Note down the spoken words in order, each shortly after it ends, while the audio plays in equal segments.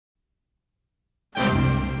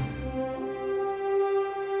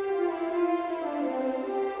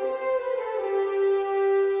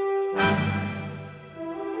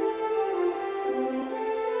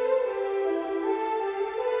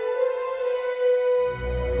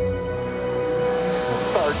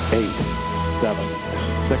8, 7,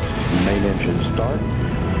 6, main engine start,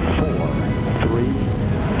 4, 3,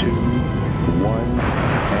 2, 1,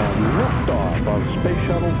 and liftoff of Space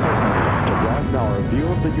Shuttle to broaden our view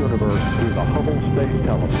of the universe through the Hubble Space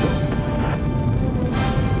Telescope.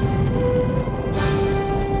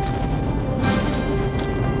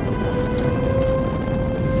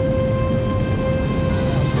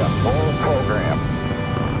 Roll program.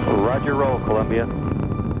 Roger, roll, Columbia.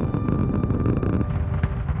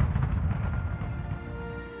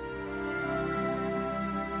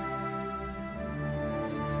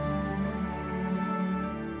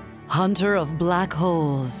 Hunter of black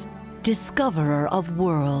holes, discoverer of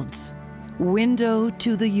worlds, window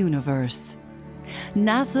to the universe.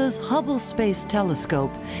 NASA's Hubble Space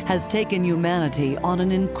Telescope has taken humanity on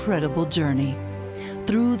an incredible journey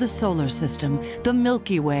through the solar system, the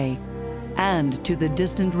Milky Way, and to the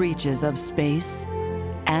distant reaches of space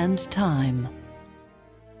and time.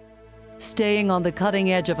 Staying on the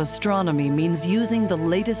cutting edge of astronomy means using the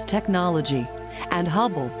latest technology, and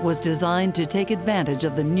Hubble was designed to take advantage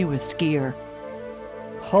of the newest gear.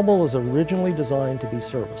 Hubble was originally designed to be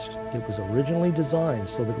serviced. It was originally designed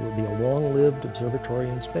so that it would be a long-lived observatory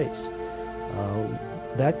in space.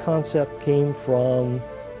 That concept came from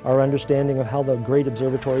our understanding of how the great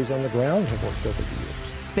observatories on the ground have worked over the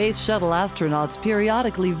years. Space Shuttle astronauts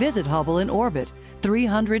periodically visit Hubble in orbit,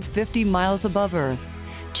 350 miles above Earth,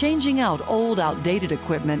 changing out old, outdated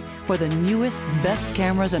equipment for the newest, best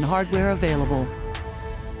cameras and hardware available.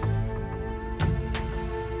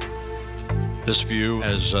 This view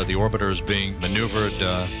as the orbiter is being maneuvered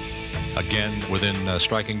again within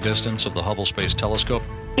striking distance of the Hubble Space Telescope.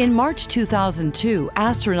 In March 2002,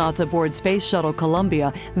 astronauts aboard Space Shuttle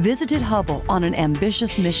Columbia visited Hubble on an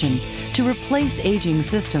ambitious mission to replace aging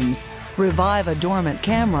systems, revive a dormant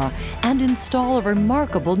camera, and install a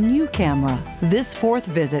remarkable new camera. This fourth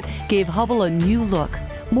visit gave Hubble a new look,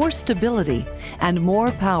 more stability, and more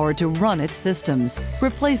power to run its systems,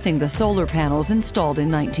 replacing the solar panels installed in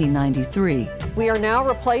 1993. We are now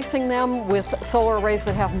replacing them with solar arrays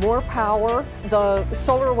that have more power. The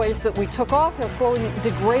solar arrays that we took off have slowly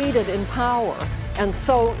degraded in power. And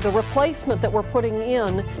so the replacement that we're putting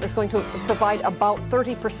in is going to provide about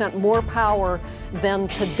 30% more power than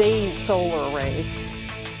today's solar arrays.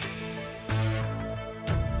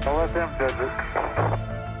 OSM says it.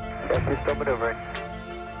 Yes, she's still maneuvering.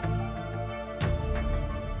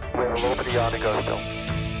 We have a little bit of yaw to go still.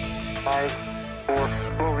 5, 4,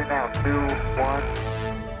 slowly now, 2, 1.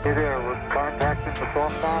 Hey there, we're contacting the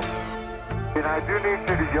soft spot. And I do need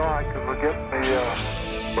you to yaw because we're getting the,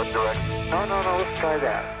 what direction? No, let's try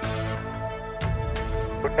that.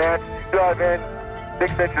 Okay, you drive in,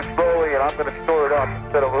 6 inches slowly, and I'm going to store it up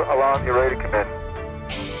instead of allowing your ray to come in.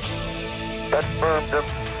 That's firm, Jim.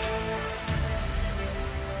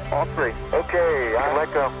 All 3. Okay, I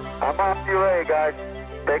let go. I'm off your ray, guys.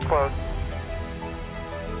 Stay close.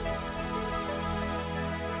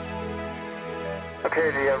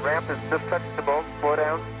 Okay, the ramp is just touching the bone. Slow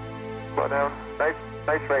down. Slow down.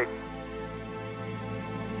 Nice rate.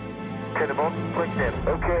 Okay, the bone's clicked in.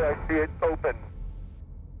 Okay, I see it open.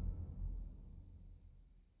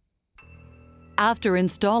 After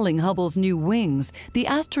installing Hubble's new wings, the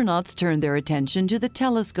astronauts turned their attention to the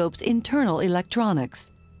telescope's internal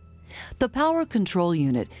electronics. The power control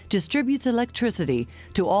unit distributes electricity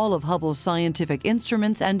to all of Hubble's scientific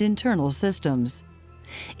instruments and internal systems.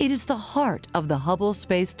 It is the heart of the Hubble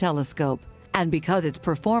Space Telescope, and because its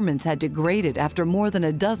performance had degraded after more than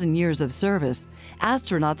a dozen years of service,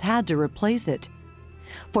 astronauts had to replace it.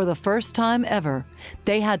 For the first time ever,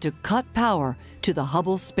 they had to cut power to the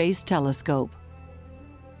Hubble Space Telescope.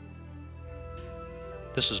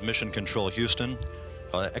 This is Mission Control Houston.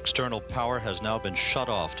 External power has now been shut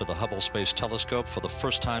off to the Hubble Space Telescope for the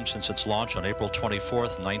first time since its launch on April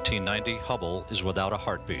 24th, 1990. Hubble is without a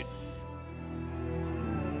heartbeat.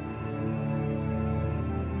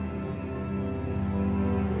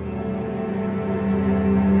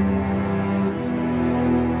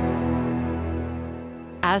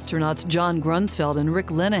 Astronauts John Grunsfeld and Rick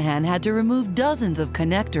Linnehan had to remove dozens of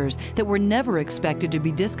connectors that were never expected to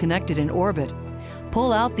be disconnected in orbit,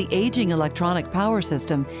 pull out the aging electronic power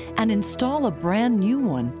system, and install a brand new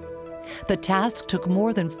one. The task took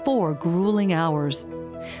more than 4 grueling hours.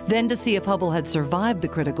 Then, to see if Hubble had survived the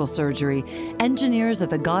critical surgery, engineers at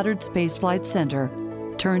the Goddard Space Flight Center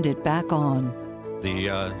turned it back on.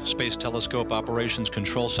 The Space Telescope Operations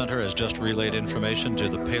Control Center has just relayed information to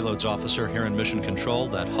the payloads officer here in Mission Control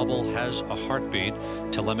that Hubble has a heartbeat.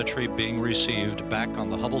 Telemetry being received back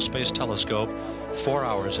on the Hubble Space Telescope 4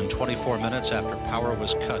 hours and 24 minutes after power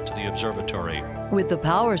was cut to the observatory. With the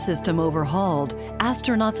power system overhauled,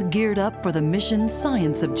 astronauts geared up for the mission's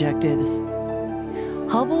science objectives.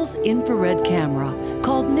 Hubble's infrared camera,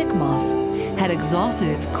 called NICMOS, had exhausted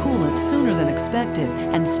its coolant sooner than expected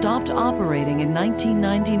and stopped operating in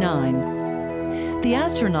 1999. The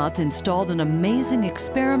astronauts installed an amazing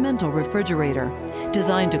experimental refrigerator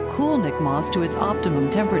designed to cool NICMOS to its optimum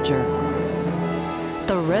temperature.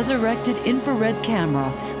 The resurrected infrared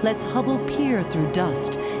camera lets Hubble peer through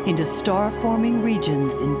dust into star-forming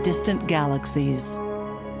regions in distant galaxies.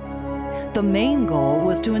 The main goal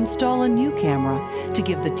was to install a new camera to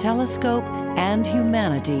give the telescope and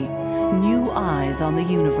humanity new eyes on the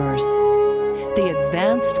universe. The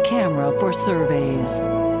Advanced Camera for Surveys.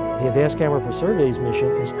 The Advanced Camera for Surveys mission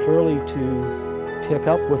is clearly to pick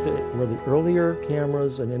up with where the earlier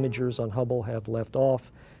cameras and imagers on Hubble have left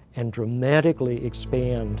off and dramatically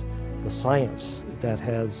expand the science that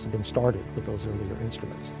has been started with those earlier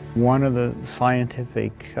instruments. One of the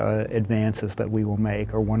scientific advances that we will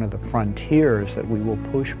make, or one of the frontiers that we will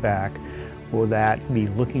push back, will that be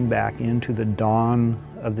looking back into the dawn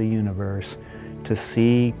of the universe to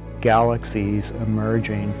see galaxies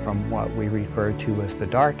emerging from what we refer to as the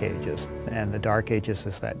Dark Ages. And the Dark Ages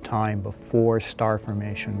is that time before star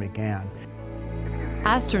formation began.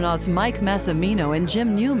 Astronauts Mike Massimino and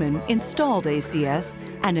Jim Newman installed ACS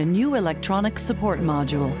and a new electronic support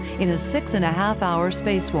module in a 6.5-hour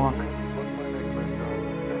spacewalk.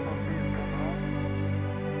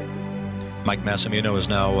 Mike Massimino is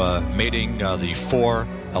now mating the 4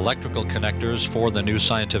 electrical connectors for the new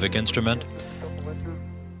scientific instrument.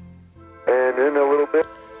 And in a little bit.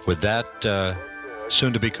 With that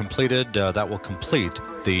soon to be completed, that will complete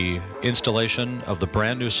the installation of the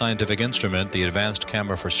brand new scientific instrument, the Advanced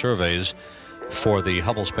Camera for Surveys, for the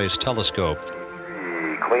Hubble Space Telescope.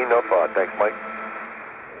 Cleaned up, thanks, Mike.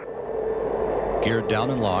 Geared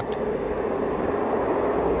down and locked.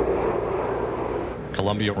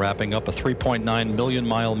 Columbia wrapping up a 3.9 million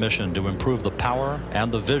mile mission to improve the power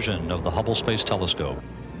and the vision of the Hubble Space Telescope.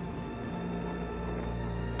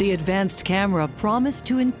 The advanced camera promised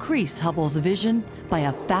to increase Hubble's vision by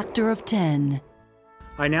a factor of 10.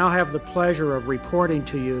 I now have the pleasure of reporting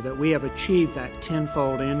to you that we have achieved that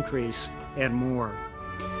 10-fold increase and more.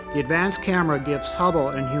 The advanced camera gives Hubble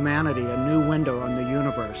and humanity a new window on the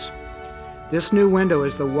universe. This new window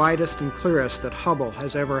is the widest and clearest that Hubble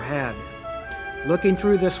has ever had. Looking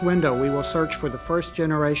through this window, we will search for the first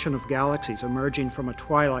generation of galaxies emerging from a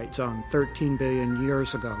twilight zone 13 billion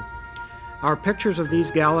years ago. Our pictures of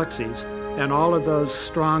these galaxies, and all of those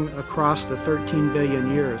strung across the 13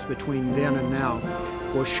 billion years between then and now,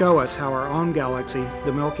 will show us how our own galaxy,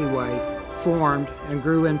 the Milky Way, formed and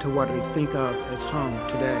grew into what we think of as home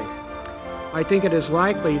today. I think it is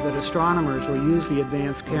likely that astronomers will use the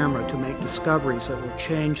advanced camera to make discoveries that will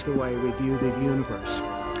change the way we view the universe.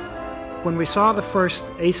 When we saw the first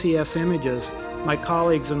ACS images, my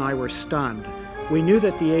colleagues and I were stunned. We knew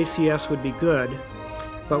that the ACS would be good,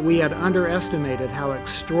 but we had underestimated how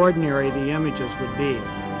extraordinary the images would be.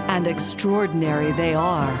 And extraordinary they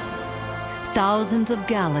are. Thousands of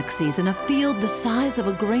galaxies in a field the size of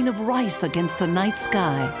a grain of rice against the night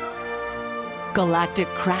sky. Galactic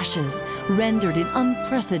crashes rendered in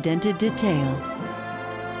unprecedented detail.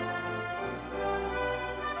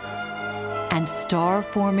 And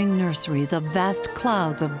star-forming nurseries of vast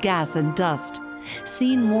clouds of gas and dust,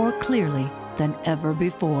 seen more clearly than ever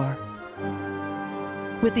before.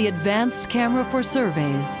 With the Advanced Camera for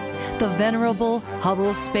Surveys, the venerable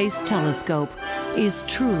Hubble Space Telescope is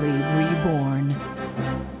truly reborn.